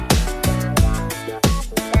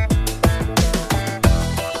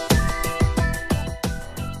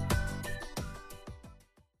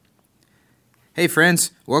Hey friends,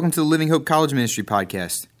 welcome to the Living Hope College Ministry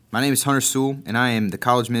Podcast. My name is Hunter Sewell, and I am the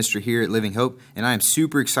college minister here at Living Hope, and I am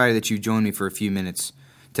super excited that you joined me for a few minutes.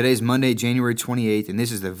 Today is Monday, January 28th, and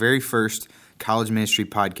this is the very first College Ministry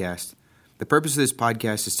Podcast. The purpose of this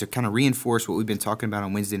podcast is to kind of reinforce what we've been talking about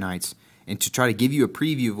on Wednesday nights, and to try to give you a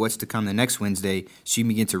preview of what's to come the next Wednesday so you can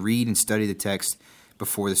begin to read and study the text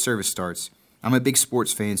before the service starts. I'm a big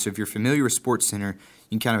sports fan, so if you're familiar with SportsCenter,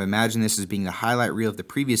 you can kind of imagine this as being the highlight reel of the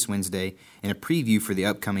previous Wednesday and a preview for the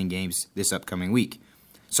upcoming games this upcoming week.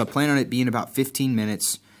 So I plan on it being about 15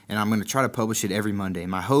 minutes, and I'm going to try to publish it every Monday.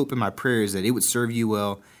 My hope and my prayer is that it would serve you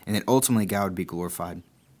well and that ultimately God would be glorified.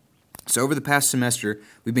 So over the past semester,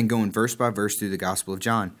 we've been going verse by verse through the Gospel of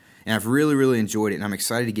John, and I've really enjoyed it, and I'm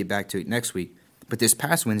excited to get back to it next week. But this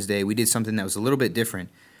past Wednesday, we did something that was a little bit different.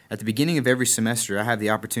 At the beginning of every semester, I have the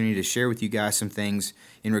opportunity to share with you guys some things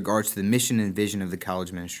in regards to the mission and vision of the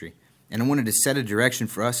college ministry. And I wanted to set a direction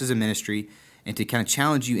for us as a ministry and to kind of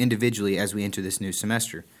challenge you individually as we enter this new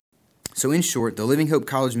semester. So in short, the Living Hope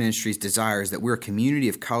College Ministry's desire is that we're a community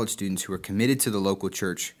of college students who are committed to the local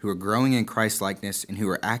church, who are growing in Christ-likeness, and who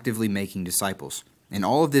are actively making disciples. And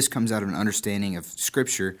all of this comes out of an understanding of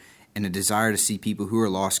Scripture and a desire to see people who are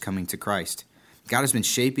lost coming to Christ. God has been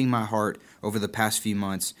shaping my heart over the past few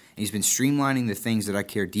months, and He's been streamlining the things that I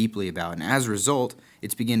care deeply about. And as a result,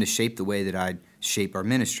 it's begun to shape the way that I shape our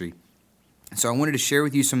ministry. So I wanted to share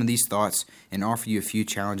with you some of these thoughts and offer you a few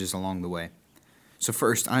challenges along the way. So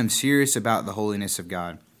first, I'm serious about the holiness of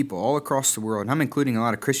God. People all across the world, and I'm including a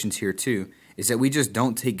lot of Christians here too, is that we just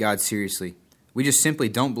don't take God seriously. We just simply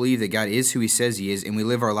don't believe that God is who He says He is, and we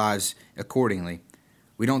live our lives accordingly.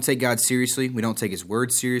 We don't take God seriously. We don't take His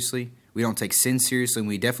word seriously. We don't take sin seriously, and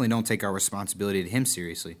we definitely don't take our responsibility to Him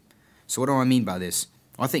seriously. So what do I mean by this?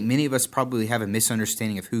 Well, I think many of us probably have a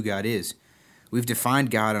misunderstanding of who God is. We've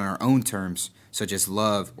defined God on our own terms, such as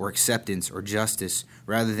love or acceptance or justice,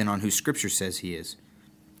 rather than on who Scripture says He is.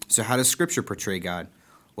 So how does Scripture portray God?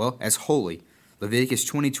 Well, as holy. Leviticus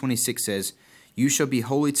 20:26 says, "You shall be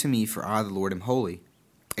holy to me, for I, the Lord, am holy."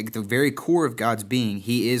 At the very core of God's being,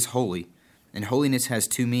 He is holy, and holiness has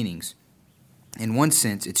two meanings. In one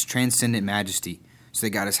sense, it's transcendent majesty, so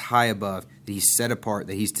that God is high above, that He's set apart,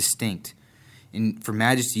 that He's distinct. And for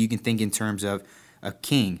majesty, you can think in terms of a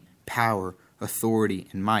king, power, authority,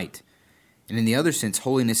 and might. And in the other sense,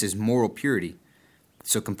 holiness is moral purity,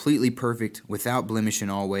 so completely perfect, without blemish in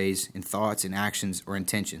all ways, in thoughts, in actions, or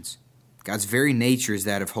intentions. God's very nature is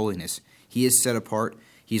that of holiness. He is set apart.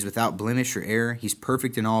 He's without blemish or error. He's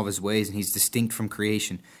perfect in all of His ways, and He's distinct from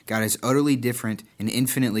creation. God is utterly different and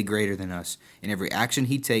infinitely greater than us. And every action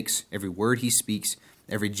He takes, every word He speaks,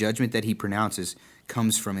 every judgment that He pronounces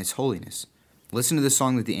comes from His holiness. Listen to the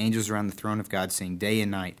song that the angels around the throne of God sing day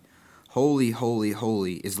and night. Holy, holy,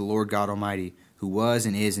 holy is the Lord God Almighty, who was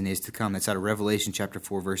and is to come. That's out of Revelation chapter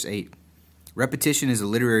 4, verse 8. Repetition is a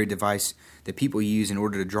literary device that people use in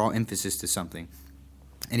order to draw emphasis to something.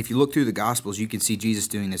 And if you look through the Gospels, you can see Jesus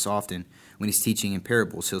doing this often. When He's teaching in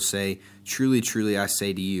parables, He'll say, "Truly, truly, I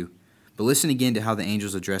say to you." But listen again to how the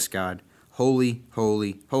angels address God. Holy,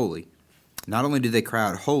 holy, holy. Not only do they cry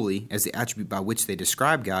out holy as the attribute by which they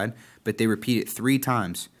describe God, but they repeat it 3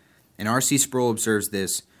 times. And R.C. Sproul observes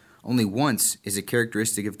this: only once is a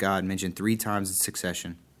characteristic of God mentioned 3 times in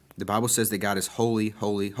succession. The Bible says that God is holy,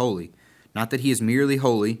 holy, holy. Not that He is merely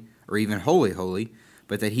holy, or even holy, holy,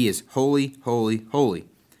 but that He is holy, holy, holy.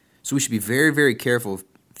 So we should be very careful of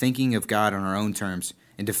thinking of God on our own terms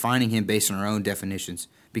and defining Him based on our own definitions,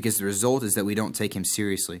 because the result is that we don't take Him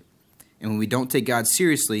seriously. And when we don't take God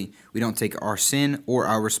seriously, we don't take our sin or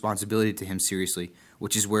our responsibility to Him seriously,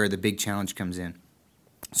 which is where the big challenge comes in.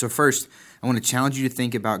 So first, I want to challenge you to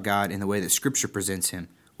think about God in the way that Scripture presents Him,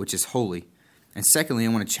 which is holy. And secondly, I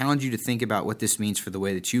want to challenge you to think about what this means for the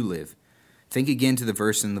way that you live. Think again to the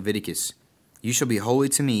verse in Leviticus. "You shall be holy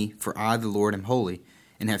to me, for I, the Lord, am holy,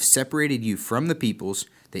 and have separated you from the peoples,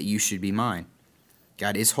 that you should be mine."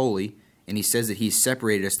 God is holy, and He says that He's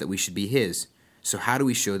separated us that we should be His. So how do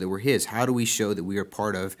we show that we're His? How do we show that we are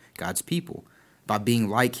part of God's people? By being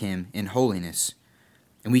like Him in holiness.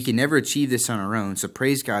 And we can never achieve this on our own, so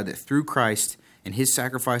praise God that through Christ and His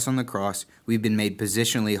sacrifice on the cross, we've been made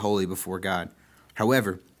positionally holy before God.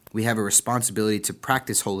 However, we have a responsibility to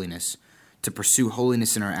practice holiness, to pursue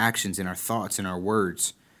holiness in our actions, in our thoughts, in our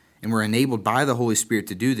words. And we're enabled by the Holy Spirit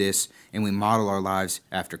to do this, and we model our lives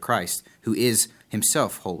after Christ, who is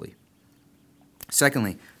Himself holy.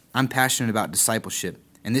 Secondly, I'm passionate about discipleship,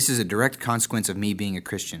 and this is a direct consequence of me being a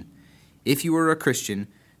Christian. If you are a Christian,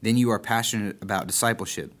 then you are passionate about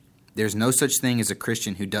discipleship. There's no such thing as a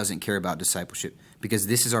Christian who doesn't care about discipleship, because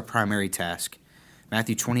this is our primary task.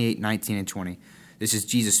 Matthew 28:19 and 20. This is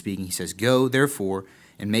Jesus speaking. He says, "Go, therefore,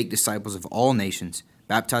 and make disciples of all nations,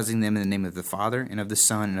 baptizing them in the name of the Father, and of the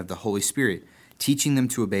Son, and of the Holy Spirit, teaching them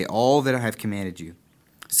to obey all that I have commanded you."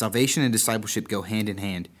 Salvation and discipleship go hand in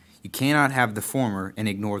hand. You cannot have the former and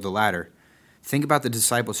ignore the latter. Think about the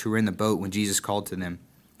disciples who were in the boat when Jesus called to them.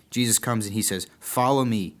 Jesus comes and he says, "Follow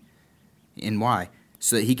me." And why?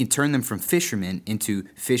 So that he can turn them from fishermen into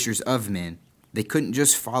fishers of men. They couldn't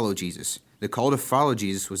just follow Jesus. The call to follow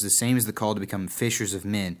Jesus was the same as the call to become fishers of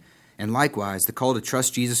men. And likewise, the call to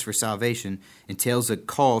trust Jesus for salvation entails a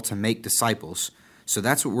call to make disciples. So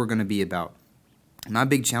that's what we're going to be about. My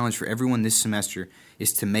big challenge for everyone this semester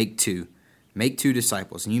is to make two. Make two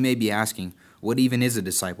disciples. And you may be asking, what even is a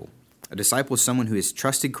disciple? A disciple is someone who has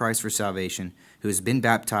trusted Christ for salvation, who has been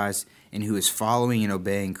baptized, and who is following and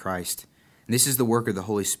obeying Christ. And this is the work of the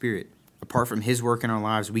Holy Spirit. Apart from his work in our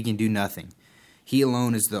lives, we can do nothing. He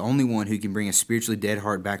alone is the only one who can bring a spiritually dead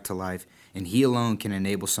heart back to life, and he alone can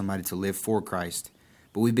enable somebody to live for Christ.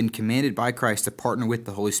 But we've been commanded by Christ to partner with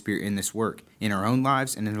the Holy Spirit in this work, in our own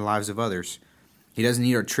lives and in the lives of others. He doesn't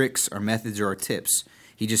need our tricks, our methods, or our tips.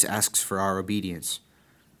 He just asks for our obedience.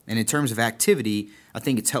 And in terms of activity, I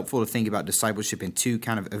think it's helpful to think about discipleship in two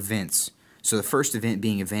kind of events. So the first event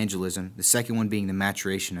being evangelism, the second one being the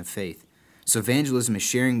maturation of faith. So evangelism is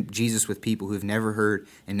sharing Jesus with people who have never heard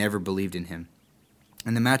and never believed in him.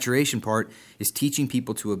 And the maturation part is teaching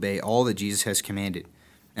people to obey all that Jesus has commanded.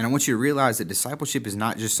 And I want you to realize that discipleship is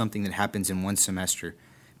not just something that happens in one semester.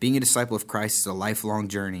 Being a disciple of Christ is a lifelong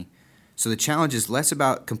journey. So the challenge is less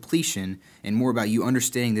about completion and more about you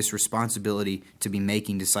understanding this responsibility to be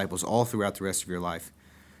making disciples all throughout the rest of your life.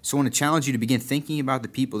 So I want to challenge you to begin thinking about the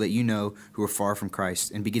people that you know who are far from Christ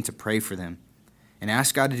and begin to pray for them. And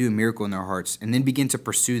ask God to do a miracle in their hearts and then begin to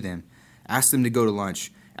pursue them. Ask them to go to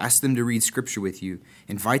lunch. Ask them to read scripture with you.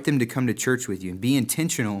 Invite them to come to church with you and be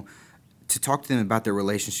intentional to talk to them about their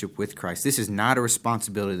relationship with Christ. This is not a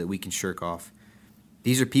responsibility that we can shirk off.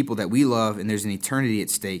 These are people that we love and there's an eternity at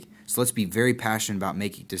stake. So let's be very passionate about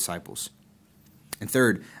making disciples. And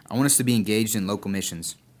third, I want us to be engaged in local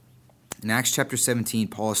missions. In Acts chapter 17,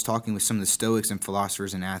 Paul is talking with some of the Stoics and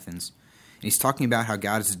philosophers in Athens. And he's talking about how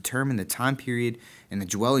God has determined the time period and the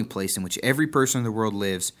dwelling place in which every person in the world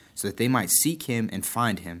lives so that they might seek him and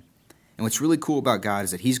find him. And what's really cool about God is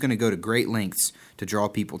that he's going to go to great lengths to draw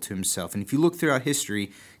people to himself. And if you look throughout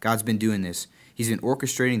history, God's been doing this. He's been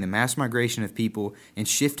orchestrating the mass migration of people and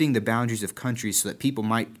shifting the boundaries of countries so that people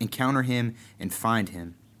might encounter him and find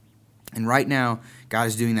him. And right now, God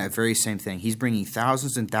is doing that very same thing. He's bringing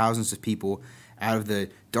thousands and thousands of people out of the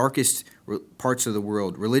darkest parts of the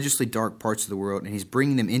world, religiously dark parts of the world, and he's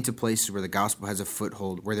bringing them into places where the gospel has a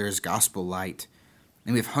foothold, where there is gospel light.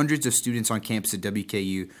 And we have hundreds of students on campus at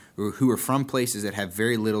WKU who are from places that have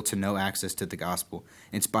very little to no access to the gospel.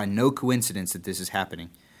 And it's by no coincidence that this is happening.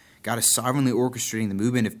 God is sovereignly orchestrating the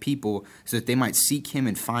movement of people so that they might seek him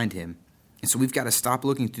and find him. And so we've got to stop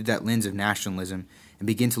looking through that lens of nationalism and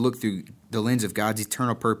begin to look through the lens of God's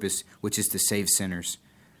eternal purpose, which is to save sinners.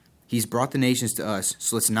 He's brought the nations to us,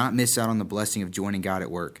 so let's not miss out on the blessing of joining God at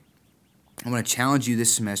work. I want to challenge you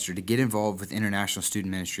this semester to get involved with international student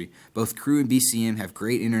ministry. Both Cru and BCM have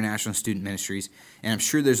great international student ministries, and I'm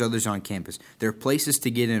sure there's others on campus. There are places to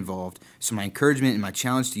get involved, so my encouragement and my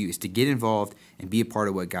challenge to you is to get involved and be a part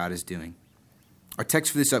of what God is doing. Our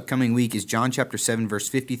text for this upcoming week is John chapter 7, verse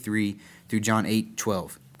 53 through John 8,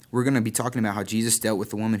 12. We're going to be talking about how Jesus dealt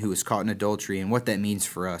with the woman who was caught in adultery and what that means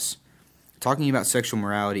for us. Talking about sexual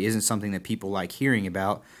morality isn't something that people like hearing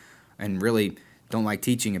about and really don't like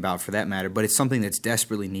teaching about for that matter, but it's something that's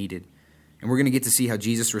desperately needed. And we're going to get to see how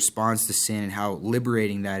Jesus responds to sin and how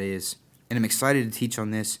liberating that is. And I'm excited to teach on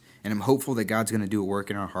this, and I'm hopeful that God's going to do a work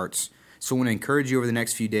in our hearts. So I want to encourage you over the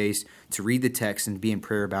next few days to read the text and be in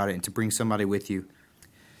prayer about it and to bring somebody with you.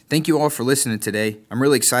 Thank you all for listening today. I'm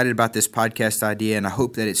really excited about this podcast idea, and I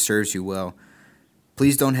hope that it serves you well.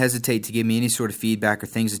 Please don't hesitate to give me any sort of feedback or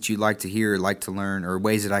things that you'd like to hear or like to learn or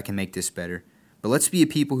ways that I can make this better. But let's be a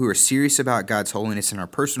people who are serious about God's holiness and our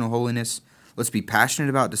personal holiness. Let's be passionate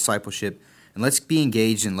about discipleship, and let's be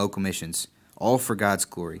engaged in local missions, all for God's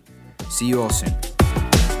glory. See you all soon.